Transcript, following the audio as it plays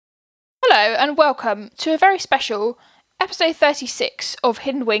Hello and welcome to a very special episode 36 of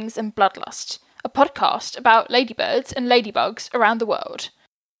Hidden Wings and Bloodlust, a podcast about ladybirds and ladybugs around the world.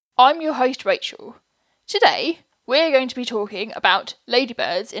 I'm your host Rachel. Today we're going to be talking about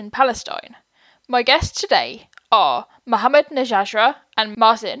ladybirds in Palestine. My guests today are Mohammed Najajra and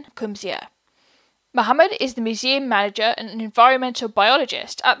Mazen Kumzier. Mohammed is the museum manager and an environmental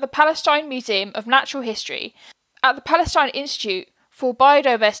biologist at the Palestine Museum of Natural History at the Palestine Institute for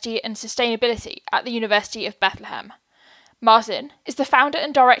Biodiversity and Sustainability at the University of Bethlehem. Mazen is the founder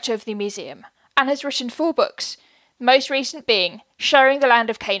and director of the museum and has written 4 books, the most recent being Sharing the Land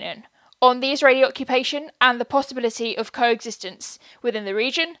of Canaan, on the Israeli occupation and the possibility of coexistence within the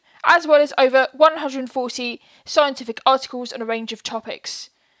region, as well as over 140 scientific articles on a range of topics.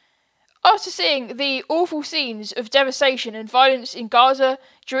 After seeing the awful scenes of devastation and violence in Gaza,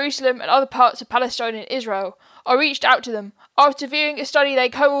 Jerusalem and other parts of Palestine and Israel, I reached out to them after viewing a study they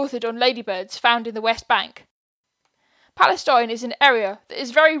co-authored on ladybirds found in the West Bank. Palestine is an area that is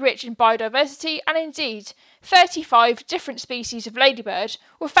very rich in biodiversity, and indeed 35 different species of ladybird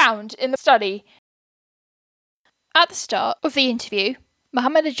were found in the study. At the start of the interview,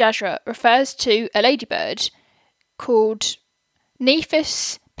 Mohammed Najajra refers to a ladybird called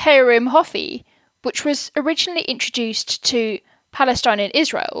Nephis Perim Hoffi, which was originally introduced to Palestine and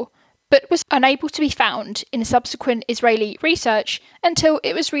Israel, but was unable to be found in subsequent Israeli research until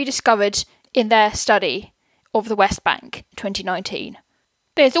it was rediscovered in their study of the West Bank 2019.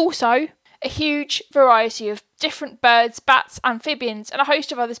 There's also a huge variety of different birds, bats, amphibians, and a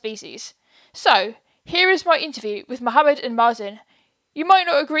host of other species. So, here is my interview with Mohammed and Mazen. You might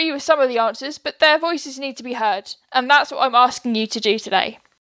not agree with some of the answers, but their voices need to be heard, and that's what I'm asking you to do today.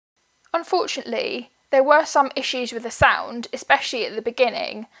 Unfortunately, there were some issues with the sound, especially at the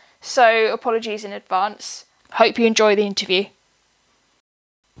beginning, so apologies in advance. Hope you enjoy the interview.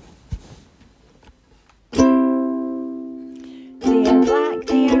 They are black,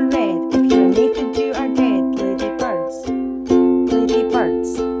 they are red. If you're naked, you are dead. Ladybirds,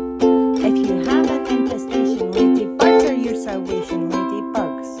 ladybirds. If you have an infestation, ladybirds are your salvation.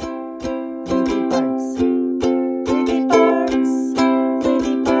 Ladybugs, ladybirds, ladybirds,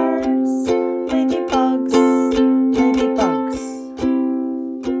 ladybirds, ladybugs, ladybugs.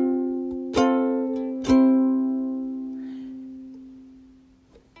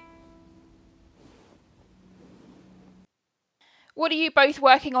 What are you both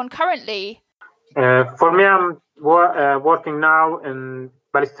working on currently? For me, I'm working now in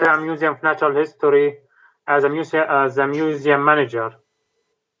Palestine Museum of Natural History as a museum manager.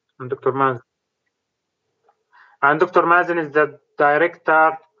 I'm Dr. Mazen. And Dr. Mazen is the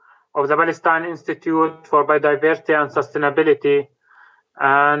director of the Palestine Institute for Biodiversity and Sustainability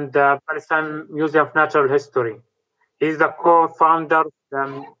and the Palestine Museum of Natural History. He's the co-founder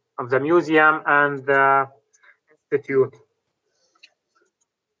of the museum and the institute.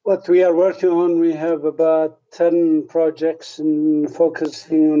 What we are working on, we have about 10 projects and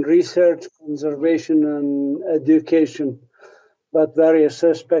focusing on research, conservation, and education, but various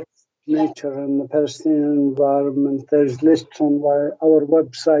aspects of nature and the Palestinian environment. There's lists on our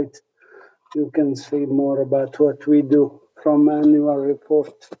website. You can see more about what we do from annual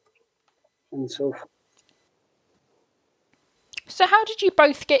report and so forth. So how did you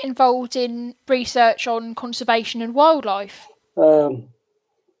both get involved in research on conservation and wildlife?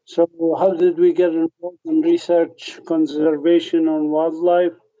 So how did we get involved in research, conservation, and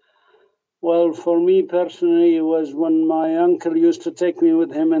wildlife? Well, for me personally, it was when my uncle used to take me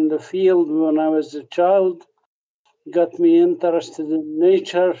with him in the field when I was a child. It got me interested in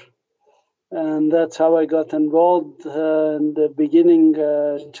nature, and that's how I got involved in the beginning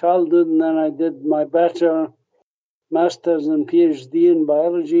childhood, and then I did my bachelor, master's, and PhD in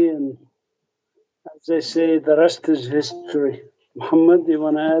biology, and as they say, the rest is history. Mohammed, you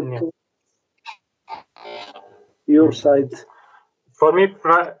want to add to your side? For me,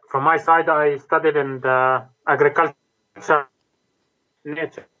 from my side, I studied in the agriculture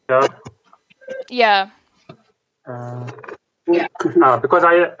nature. Yeah. Because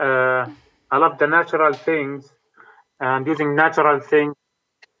I love the natural things and using natural things.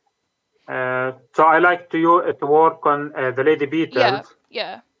 So I like to work on the lady beetles.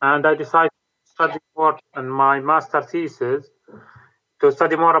 Yeah. And I decided to study more in my master thesis to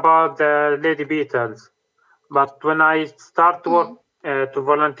study more about the lady beetles. But when I start to work to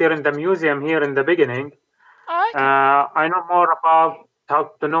volunteer in the museum here in the beginning, I know more about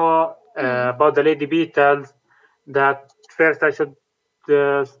how to know about the lady beetles. That first I should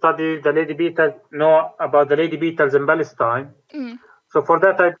study the lady beetles, know about the lady beetles in Palestine. So for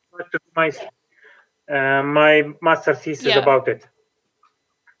that, I decided to do my master thesis about it.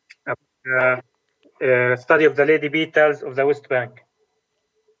 study of the lady beetles of the West Bank.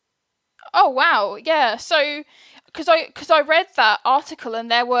 Oh wow, yeah. So, because I read that article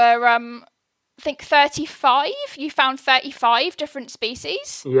and there were I think 35. You found 35 different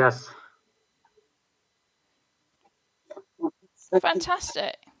species. Yes.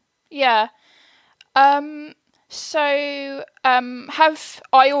 Fantastic. Yeah. So,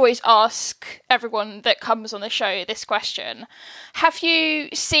 I always ask everyone that comes on the show this question. Have you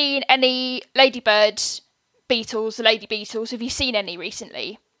seen any ladybird beetles, lady beetles? Have you seen any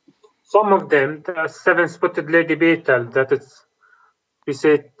recently? Some of them, the seven-spotted lady beetle that is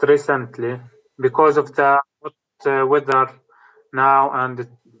visited recently because of the hot weather now and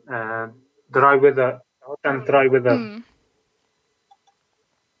dry weather, hot and dry weather.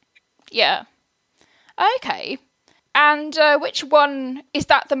 Yeah. Okay. And which one is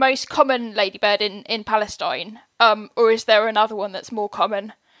that the most common ladybird in Palestine? Or is there another one that's more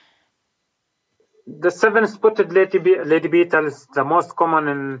common? The seven-spotted lady beetle is the most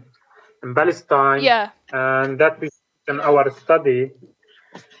common in Palestine. Yeah. And that we see in our study.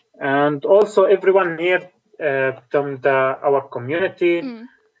 And also everyone here from our community,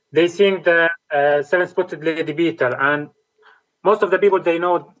 they seeing the seven-spotted lady beetle, and most of the people, they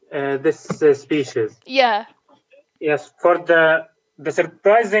know this species. Yeah. Yes, for the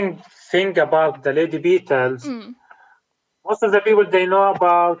surprising thing about the lady beetles, most of the people, they know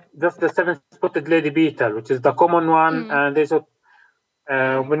about just the seven-spotted lady beetle, which is the common one, and they thought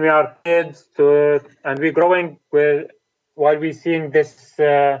when we are kids and we're growing while we're seeing this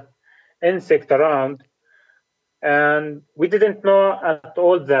insect around, and we didn't know at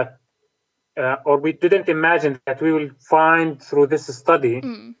all that, or we didn't imagine that we will find through this study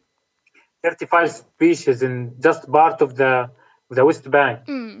 35 species in just part of the West Bank.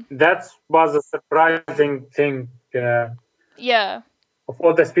 That was a surprising thing. Yeah. Of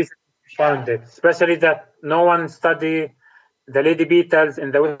all the species we found it, especially that no one studied the lady beetles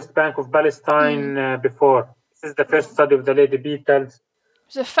in the West Bank of Palestine before. This is the first study of the lady beetles.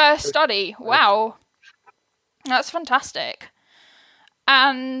 It's the first study. Wow. That's fantastic.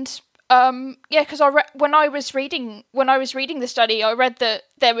 And yeah, because when I was reading the study, I read that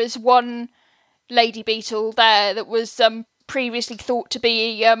there was one lady beetle there that was previously thought to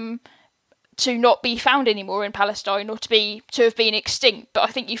be to not be found anymore in Palestine, or to have been extinct. But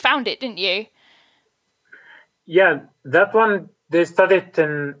I think you found it, didn't you? Yeah, that one they studied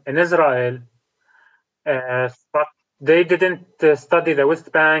in Israel, but they didn't study the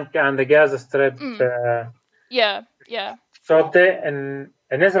West Bank and the Gaza Strip. Yeah. So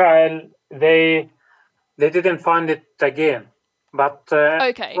in Israel, they didn't find it again. But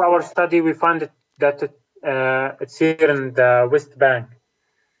okay. For our study, we found that it's here in the West Bank.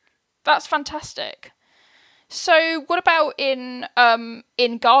 That's fantastic. So, what about in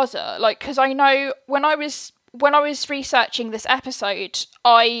Gaza? Like, because I know when I was researching this episode,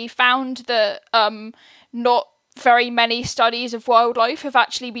 I found that not very many studies of wildlife have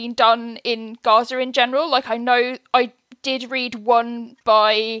actually been done in Gaza in general. Like, I know I did read one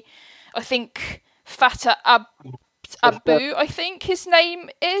by, I think, Fatah Abu, I think his name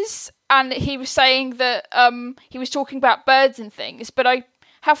is, and he was saying that he was talking about birds and things. But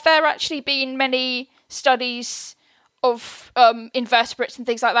have there actually been many studies of invertebrates and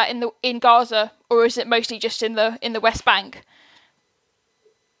things like that in Gaza, or is it mostly just in the West Bank?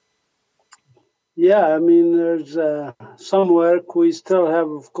 Yeah, I mean, there's some work. We still have,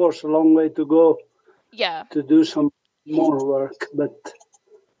 of course, a long way to go. Yeah. To do some more work, but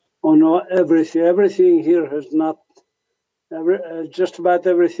everything here has not. Just about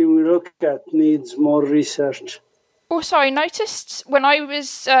everything we look at needs more research. Also, I noticed when I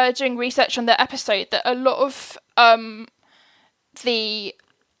was doing research on the episode that a lot of the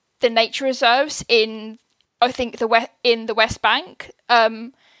nature reserves in, I think, in the West Bank,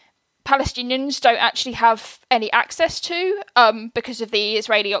 Palestinians don't actually have any access to because of the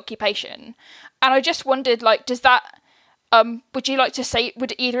Israeli occupation. And I just wondered, like, does that? Would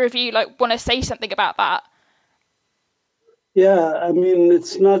either of you want to say something about that? Yeah, I mean,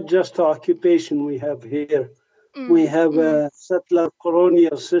 it's not just occupation we have here. We have a settler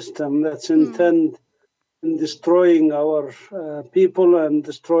colonial system that's intent in destroying our people and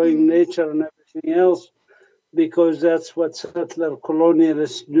destroying nature and everything else, because that's what settler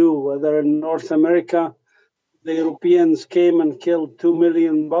colonialists do. Whether in North America, the Europeans came and killed 2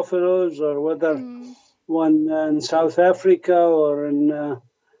 million buffaloes, or whether one in South Africa or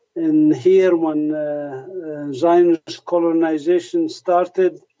in here when Zionist colonization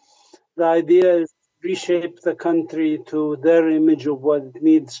started, the idea is reshape the country to their image of what it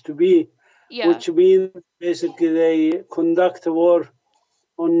needs to be, which means basically they conduct a war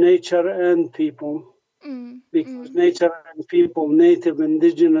on nature and people, because nature and people, native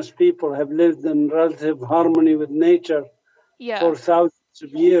indigenous people, have lived in relative harmony with nature for thousands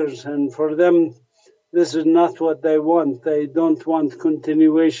of years, and for them, this is not what they want. They don't want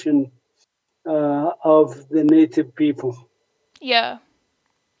continuation of the native people. Yeah.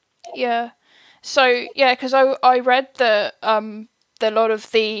 So because I read the lot of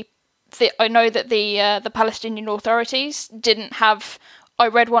the I know that the Palestinian authorities didn't have. I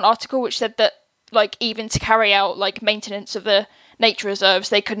read one article which said that like even to carry out like maintenance of the nature reserves,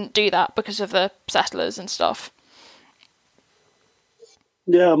 they couldn't do that because of the settlers and stuff.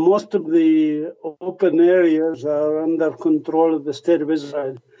 Yeah, most of the open areas are under control of the State of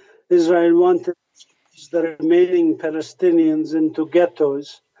Israel. Israel wanted to squeeze the remaining Palestinians into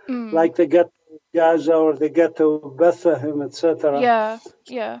ghettos, like the ghetto of Gaza or the ghetto of Bethlehem, etc.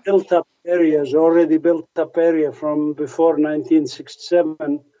 Yeah. Built up areas, already built up area from before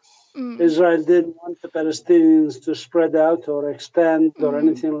 1967. Israel didn't want the Palestinians to spread out or expand or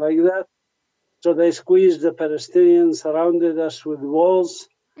anything like that. So they squeezed the Palestinians, surrounded us with walls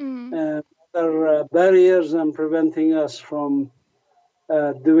and other barriers, and preventing us from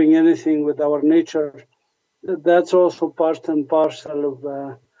doing anything with our nature. That's also part and parcel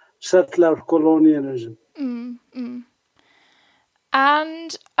of settler colonialism.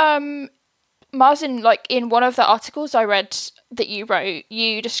 And Mazen, like in one of the articles I read that you wrote,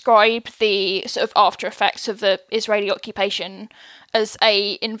 you described the sort of after effects of the Israeli occupation as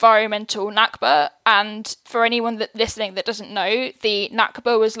a environmental Nakba. And for anyone listening that doesn't know, the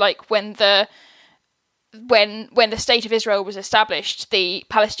Nakba was like when the state of Israel was established, the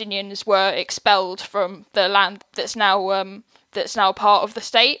Palestinians were expelled from the land that's now part of the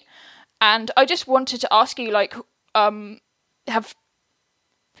state. And I just wanted to ask you,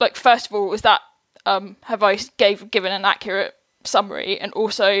 first of all, was that have I given an accurate summary, and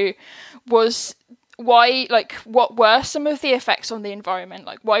also what were some of the effects on the environment?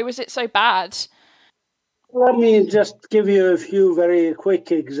 Like, why was it so bad? Let me just give you a few very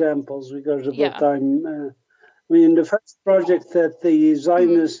quick examples because of the time. The first project that the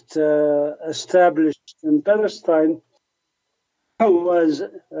Zionists established in Palestine was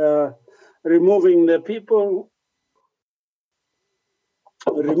removing the people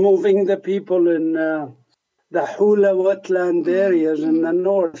in the Hula wetland areas in the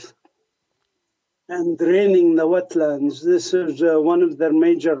north and draining the wetlands. This is one of their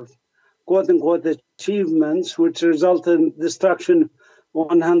major, quote-unquote, achievements, which resulted in destruction of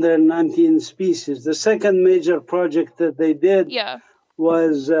 119 species. The second major project that they did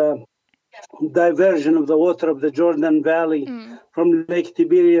was diversion of the water of the Jordan Valley from Lake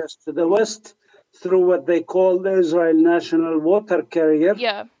Tiberias to the west through what they called the Israel National Water Carrier.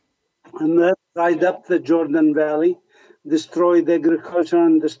 And that dried up the Jordan Valley, destroyed agriculture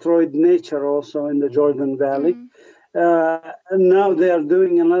and destroyed nature also in the Jordan Valley. And now they are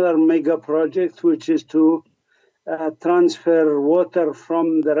doing another mega project, which is to transfer water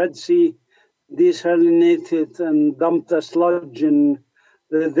from the Red Sea, desalinate it, and dump the sludge in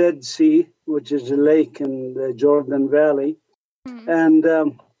the Dead Sea, which is a lake in the Jordan Valley. And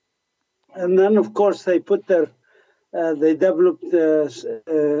then, of course, they put they developed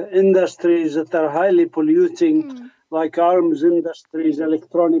industries that are highly polluting, like arms industries,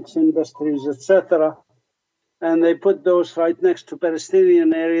 electronics industries, etc. And they put those right next to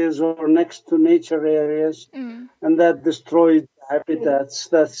Palestinian areas or next to nature areas, and that destroyed habitats.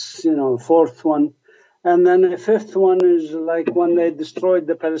 That's, fourth one. And then the fifth one is like when they destroyed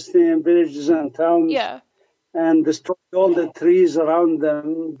the Palestinian villages and towns and destroyed all the trees around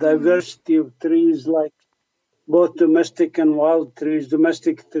them, diversity of trees, like both domestic and wild trees,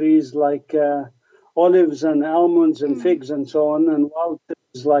 domestic trees like olives and almonds and figs and so on, and wild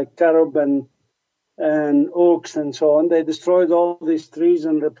trees like carob and oaks and so on. They destroyed all these trees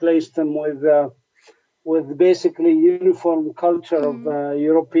and replaced them with basically uniform culture of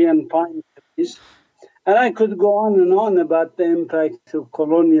European pine trees. And I could go on and on about the impact of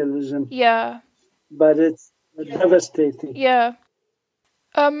colonialism. But it's devastating.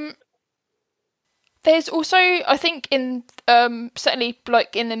 There's also, I think, in certainly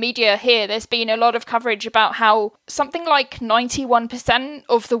like in the media here, there's been a lot of coverage about how something like 91%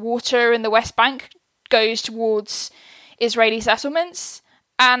 of the water in the West Bank goes towards Israeli settlements.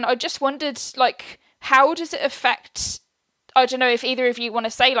 And I just wondered, like, how does it affect, I don't know if either of you want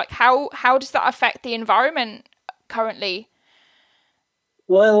to say, like, how does that affect the environment currently?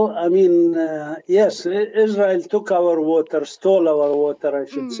 Well, I mean, yes, Israel took our water, stole our water, I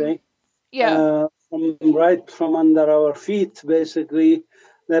should say. From under our feet, basically.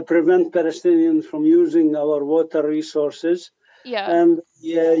 They prevent Palestinians from using our water resources. and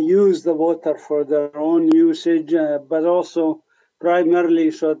use the water for their own usage, but also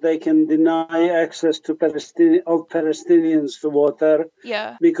primarily so they can deny access to Palestinians to water,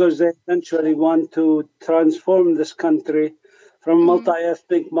 because they eventually want to transform this country from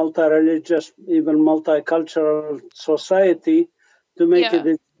multi-ethnic, multi-religious, even multicultural society to make it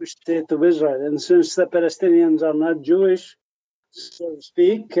a Jewish state of Israel. And since the Palestinians are not Jewish, so to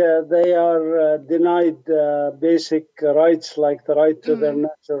speak, they are denied basic rights like the right to their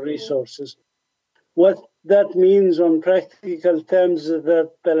natural resources. What that means on practical terms is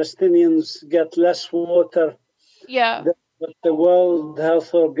that Palestinians get less water than what the World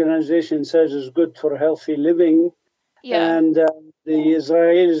Health Organization says is good for healthy living. And the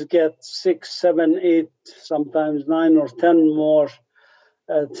Israelis get 6, 7, 8, sometimes 9 or 10 more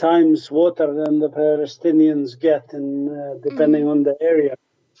times water than the Palestinians get, depending on the area.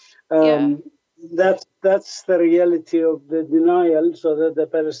 That's the reality of the denial, so that the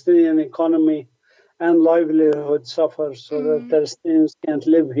Palestinian economy and livelihood suffers, so that Palestinians can't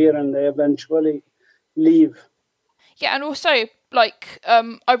live here and they eventually leave. Yeah, and also, like,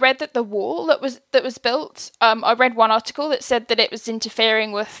 I read that the wall that was built, I read one article that said that it was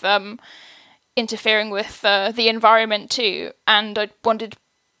interfering with the environment too, and I wondered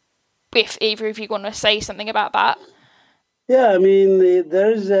if either of you want to say something about that. Yeah, I mean,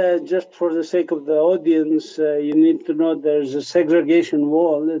 there's just for the sake of the audience, you need to know there's a segregation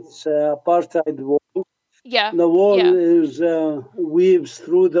wall. It's an apartheid wall. Yeah. The wall is weaves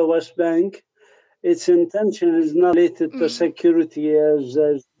through the West Bank. Its intention is not related to security, as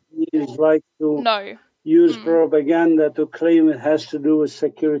is like to use propaganda to claim it has to do with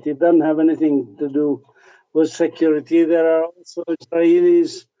security. It doesn't have anything to do with security. There are also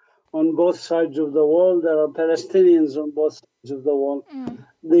Israelis on both sides of the wall. There are Palestinians on both sides of the wall.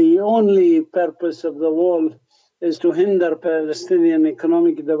 The only purpose of the wall is to hinder Palestinian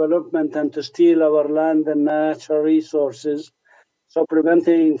economic development and to steal our land and natural resources, so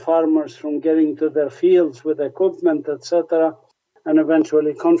preventing farmers from getting to their fields with equipment, etc., and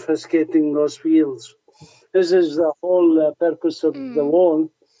eventually confiscating those fields. This is the whole purpose of the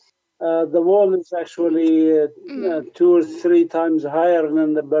wall. The wall is actually 2 or 3 times higher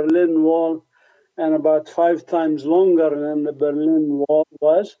than the Berlin Wall and about 5 times longer than the Berlin Wall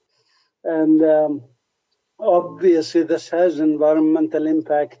was. And obviously this has environmental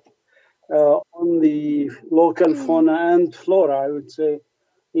impact on the local fauna and flora, I would say.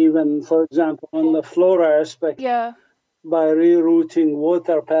 Even, for example, on the flora aspect, by rerouting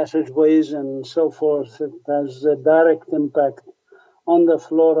water passageways and so forth, it has a direct impact on the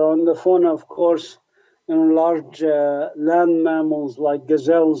flora. On the fauna, of course, large land mammals like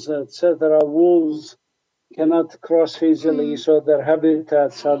gazelles, etc., wolves cannot cross easily, so their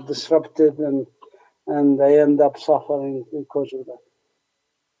habitats are disrupted and they end up suffering because of that.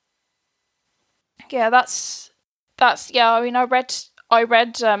 Yeah, that's yeah. I mean, I read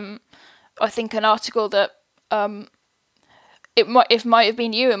I think an article that it might have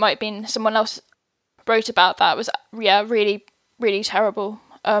been you, it might have been someone else wrote about that. It was really, really terrible.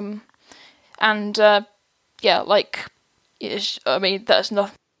 And like, I mean, that's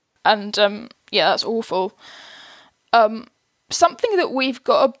not, and that's awful. Something that we've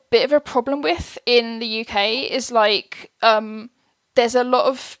got a bit of a problem with in the UK is like there's a lot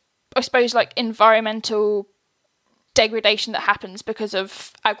of, I suppose, like environmental degradation that happens because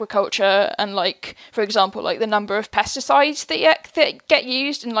of agriculture, and like, for example, like the number of pesticides that get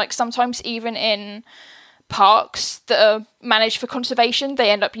used, and like sometimes even in parks that are managed for conservation, they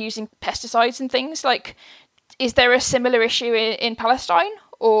end up using pesticides and things. Like, is there a similar issue in Palestine,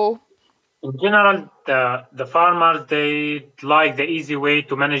 or? In general, the farmers, they like the easy way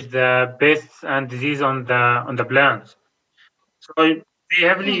to manage the pests and disease on the plants. So they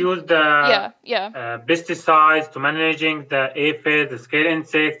heavily use the pesticides to managing the aphids, the scale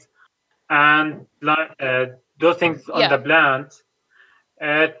insects, and those things on the plants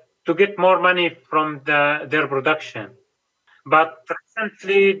to get more money from their production. But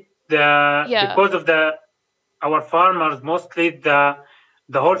recently, because of our farmers, mostly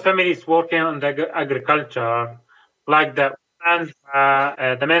the whole family is working on the agriculture, like the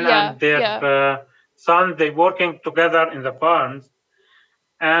men and their sons, they working together in the farms,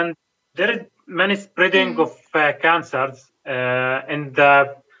 and there is many spreading of cancers in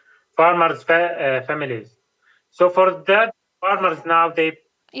the farmers' families. So for that, farmers now, they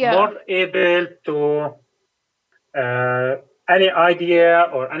more able to any idea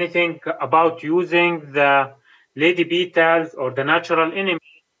or anything about using the lady beetles or the natural enemy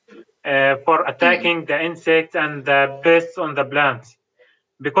for attacking the insects and the pests on the plants,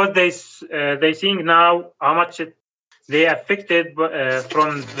 because they seeing now how much they affected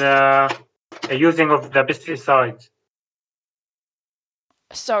from the using of the pesticides.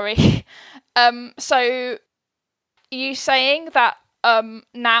 Sorry. So you saying that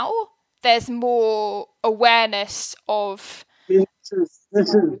now there's more awareness of... This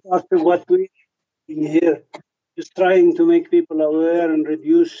is part of what we here, just trying to make people aware and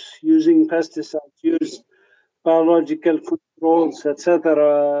reduce using pesticides, use biological controls,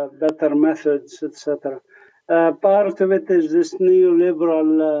 etc., better methods, etc. Part of it is this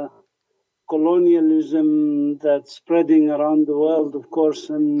neoliberal colonialism that's spreading around the world, of course,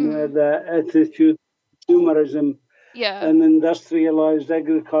 and the attitude, consumerism, and industrialized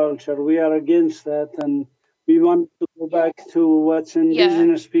agriculture. We are against that, and we want to go back to what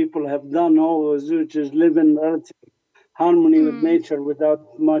indigenous people have done always, which is live in relative harmony with nature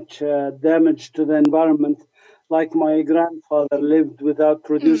without much damage to the environment, like my grandfather lived without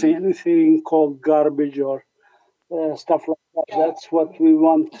producing anything called garbage or stuff like that. That's what we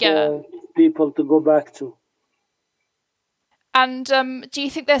want people to go back to. And do you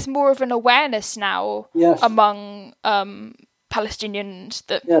think there's more of an awareness now among Palestinians?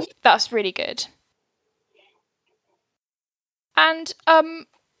 That's really good. And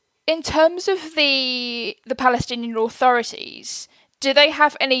in terms of the Palestinian authorities, do they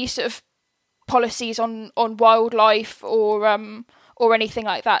have any sort of policies on wildlife or anything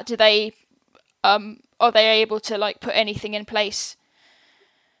like that? Do they are they able to like put anything in place?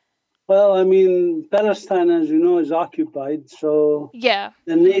 Well, I mean, Palestine, as you know, is occupied. So the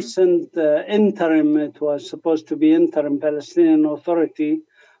nascent interim, it was supposed to be interim Palestinian Authority,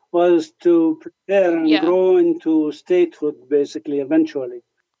 was to prepare and grow into statehood, basically, eventually.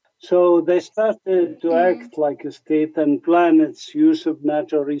 So they started to act like a state and plan its use of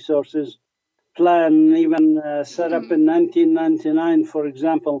natural resources, even set up in 1999, for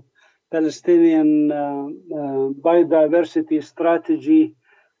example, Palestinian biodiversity strategy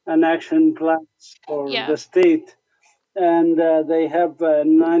and action plans for the state. And they have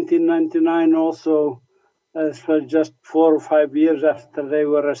in 1999 also, for just 4 or 5 years after they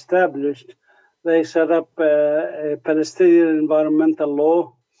were established, they set up a Palestinian environmental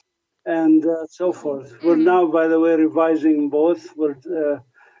law and so forth. We're now, by the way, revising both.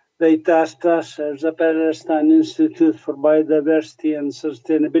 They tasked us as the Palestine Institute for Biodiversity and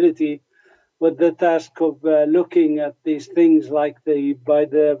Sustainability with the task of looking at these things like the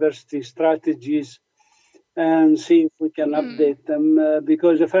biodiversity strategies and see if we can update them.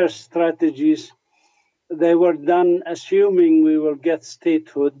 Because the first strategies, they were done assuming we will get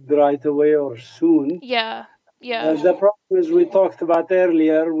statehood right away or soon. The problem is we talked about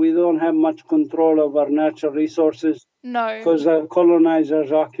earlier, we don't have much control over natural resources. No. Because the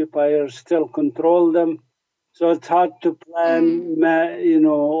colonizers, occupiers still control them. So it's hard to plan,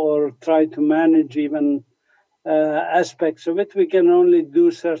 or try to manage even aspects of it. We can only do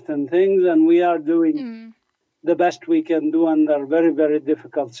certain things, and we are doing the best we can do under very, very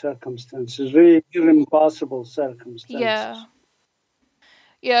difficult circumstances, really impossible circumstances.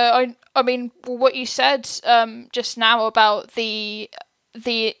 I mean, what you said just now about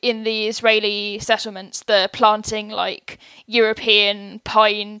in the Israeli settlements, the planting like European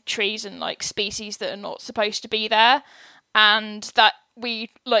pine trees and like species that are not supposed to be there, and that we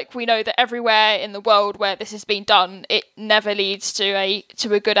know that everywhere in the world where this has been done, it never leads to a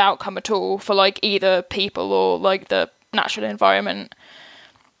good outcome at all for like either people or like the natural environment.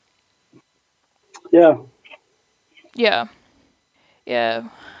 I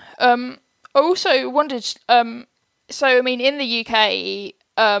also wondered, so I mean, in the UK,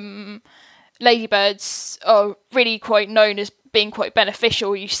 ladybirds are really quite known as being quite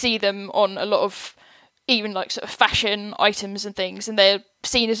beneficial. You see them on a lot of even like sort of fashion items and things, and they're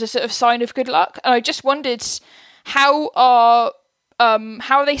seen as a sort of sign of good luck. And I just wondered, how are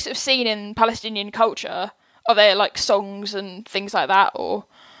they sort of seen in Palestinian culture? Are there like songs and things like that, or?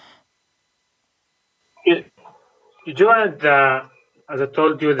 You joined the, as I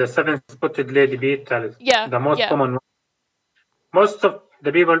told you, the 7-spotted lady beetle. The most common one. Most of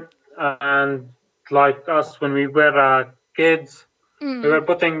the people and like us, when we were kids, we were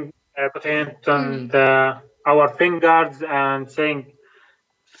putting it on our fingers and saying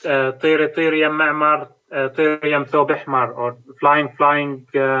 "طيري طيري يا معمر طيري يا ثوب أحمر," or flying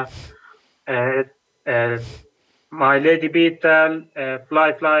my lady beetle,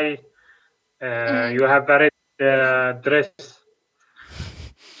 fly, you have a red dress.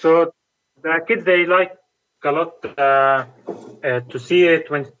 So the kids, they like a lot to see it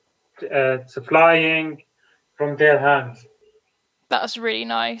when it's flying from their hands. That's really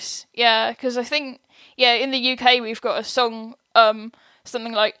nice. Yeah, because I think, in the UK we've got a song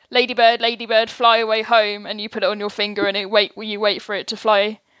something like ladybird, ladybird, fly away home, and you put it on your finger and you wait for it to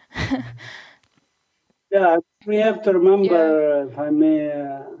fly. Yeah, we have to remember, if I may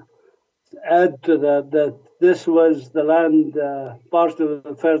add to that this was the land, part of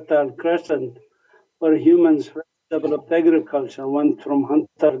the Fertile Crescent, where humans developed agriculture, went from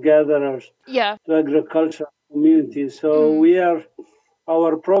hunter-gatherers Yeah. to agricultural communities. So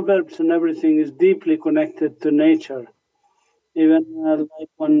our proverbs and everything is deeply connected to nature. Even like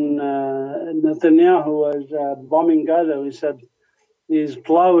when Netanyahu was bombing Gaza, we said he's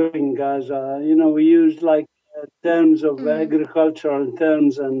plowing Gaza. We use like terms of agricultural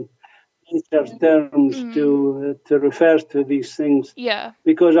terms and nature terms to refer to these things. Yeah.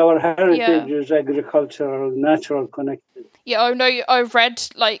 Because our heritage is agricultural, natural connected. Yeah, I know. I've read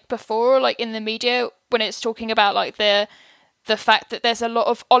like before, like in the media, when it's talking about like the fact that there's a lot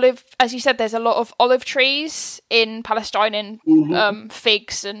of as you said, there's a lot of olive trees in Palestine, and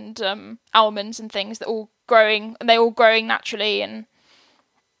figs and almonds and things that all growing, and they're all growing naturally, and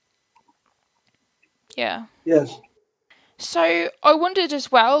yeah. Yes. So I wondered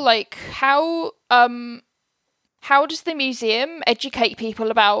as well, like how does the museum educate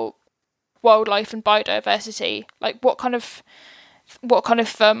people about wildlife and biodiversity? Like what kind of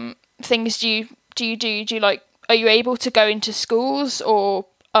things do you do? Do you like, are you able to go into schools or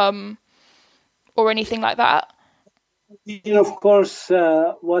anything like that? Of course,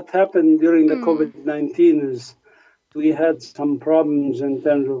 what happened during the COVID-19 is we had some problems in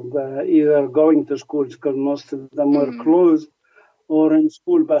terms of either going to schools because most of them were closed, or in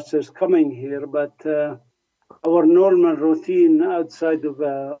school buses coming here. But our normal routine outside of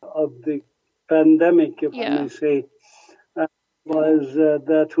the pandemic, if I may say, was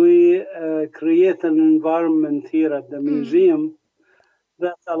that we create an environment here at the museum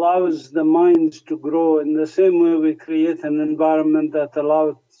that allows the minds to grow in the same way we create an environment that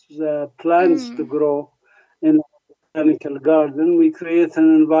allows plants to grow in a botanical garden. We create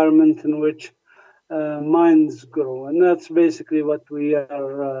an environment in which minds grow, and that's basically what we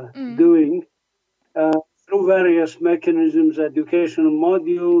are doing through various mechanisms, educational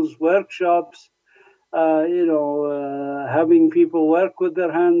modules, workshops, having people work with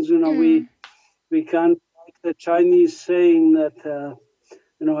their hands. We can't, like the Chinese saying that,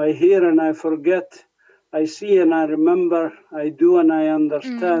 I hear and I forget, I see and I remember, I do and I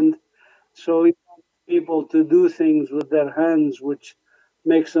understand. So we want people to do things with their hands, which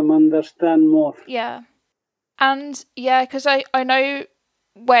makes them understand more. Yeah. And because I know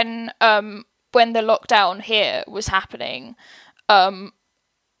when the lockdown here was happening,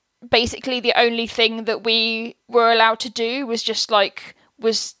 basically the only thing that we were allowed to do was just like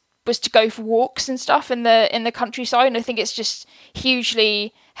was to go for walks and stuff in the countryside. And I think it's just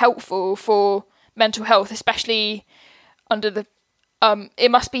hugely helpful for mental health, especially under the it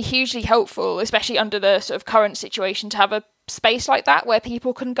must be hugely helpful, especially under the sort of current situation, to have a space like that where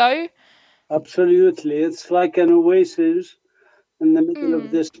people can go. Absolutely. It's like an oasis in the middle of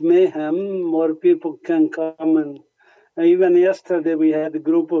this mayhem where people can come. And even yesterday we had a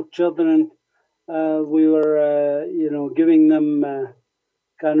group of children. We were, giving them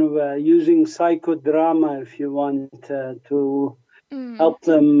using psychodrama, if you want, to help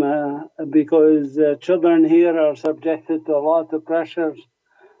them, because children here are subjected to a lot of pressures,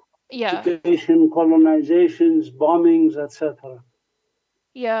 education, colonizations, bombings, etc.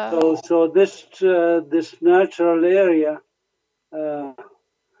 Yeah. So this natural area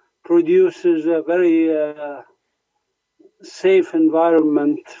produces a very safe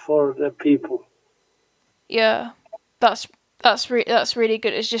environment for the people. Yeah, that's really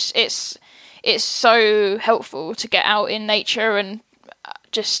good. It's just it's so helpful to get out in nature and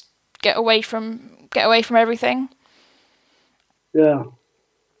just get away from everything. Yeah.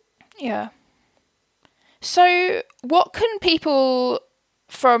 Yeah. So, what can people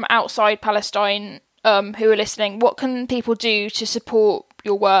from outside Palestine who are listening, what can people do to support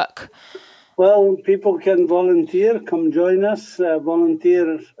your work? Well, people can volunteer, come join us,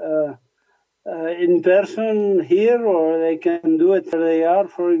 volunteer in person here, or they can do it where they are,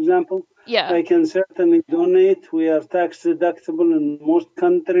 for example. Yeah. They can certainly donate. We are tax deductible in most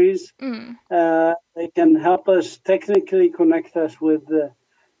countries. They can help us technically, connect us with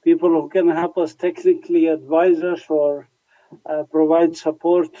people who can help us technically advise us or provide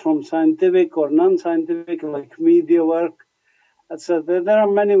support from scientific or non-scientific, like media work. So there are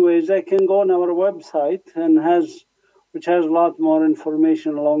many ways. They can go on our website which has a lot more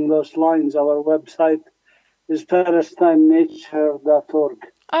information along those lines. Our website is PalestineNature.org.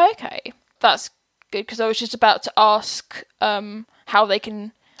 Okay, that's good, because I was just about to ask how they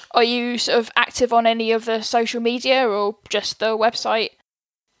can Are you sort of active on any of the social media or just the website?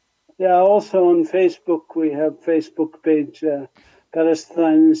 Yeah, also on Facebook, we have Facebook page,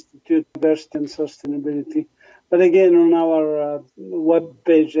 Palestine Institute for Diversity and Sustainability. But again, on our web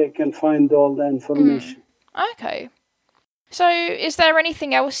page, they can find all the information. Okay. So is there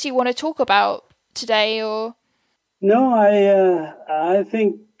anything else you want to talk about today, or? No, I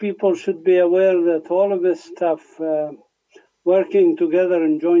think people should be aware that all of this stuff, working together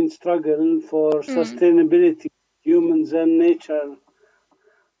in joint struggle for sustainability, humans and nature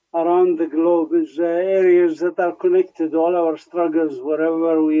around the globe, is areas that are connected. All our struggles,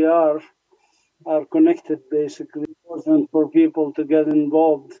 wherever we are connected, basically. Important for people to get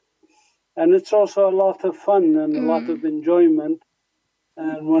involved. And it's also a lot of fun and a lot of enjoyment.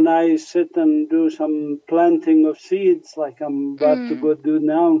 And when I sit and do some planting of seeds, like I'm about to go do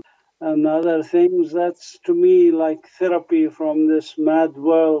now, and other things, that's to me like therapy from this mad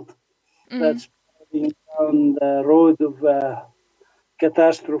world that's heading down the road of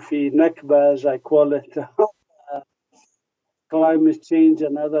catastrophe, Nakba, as I call it, climate change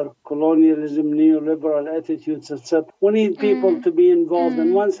and other colonialism, neoliberal attitudes, etc. We need people to be involved.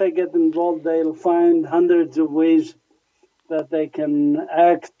 And once they get involved, they'll find hundreds of ways that they can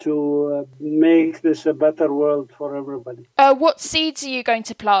act to make this a better world for everybody. What seeds are you going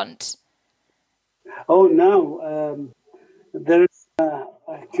to plant? Oh, now there's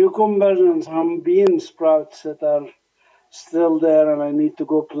cucumbers and some bean sprouts that are still there, and I need to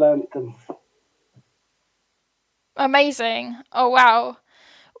go plant them. Amazing! Oh wow.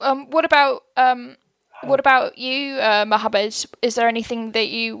 What about you, Mohammed? Is there anything that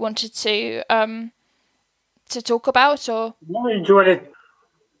you wanted to talk about, or? No, usually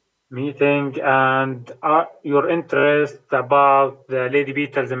meeting and your interest about the lady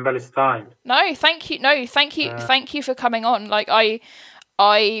beetles in Palestine. No, thank you. No, thank you. Thank you for coming on. Like I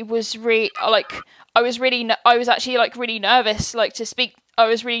was really I was actually like really nervous to speak. I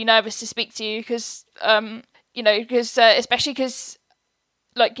was really nervous to speak to you because especially because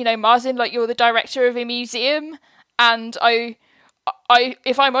Marzin, you're the director of a museum, and I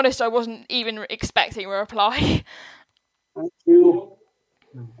if I'm honest, I wasn't even expecting a reply. Thank you.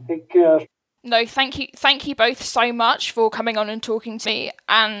 Take care. No, thank you both so much for coming on and talking to me,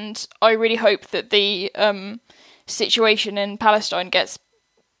 and I really hope that the situation in Palestine gets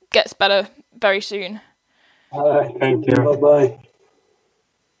better very soon. All right, thank you. Bye-bye.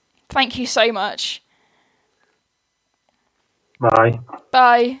 Thank you so much. Bye.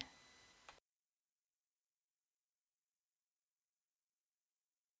 Bye.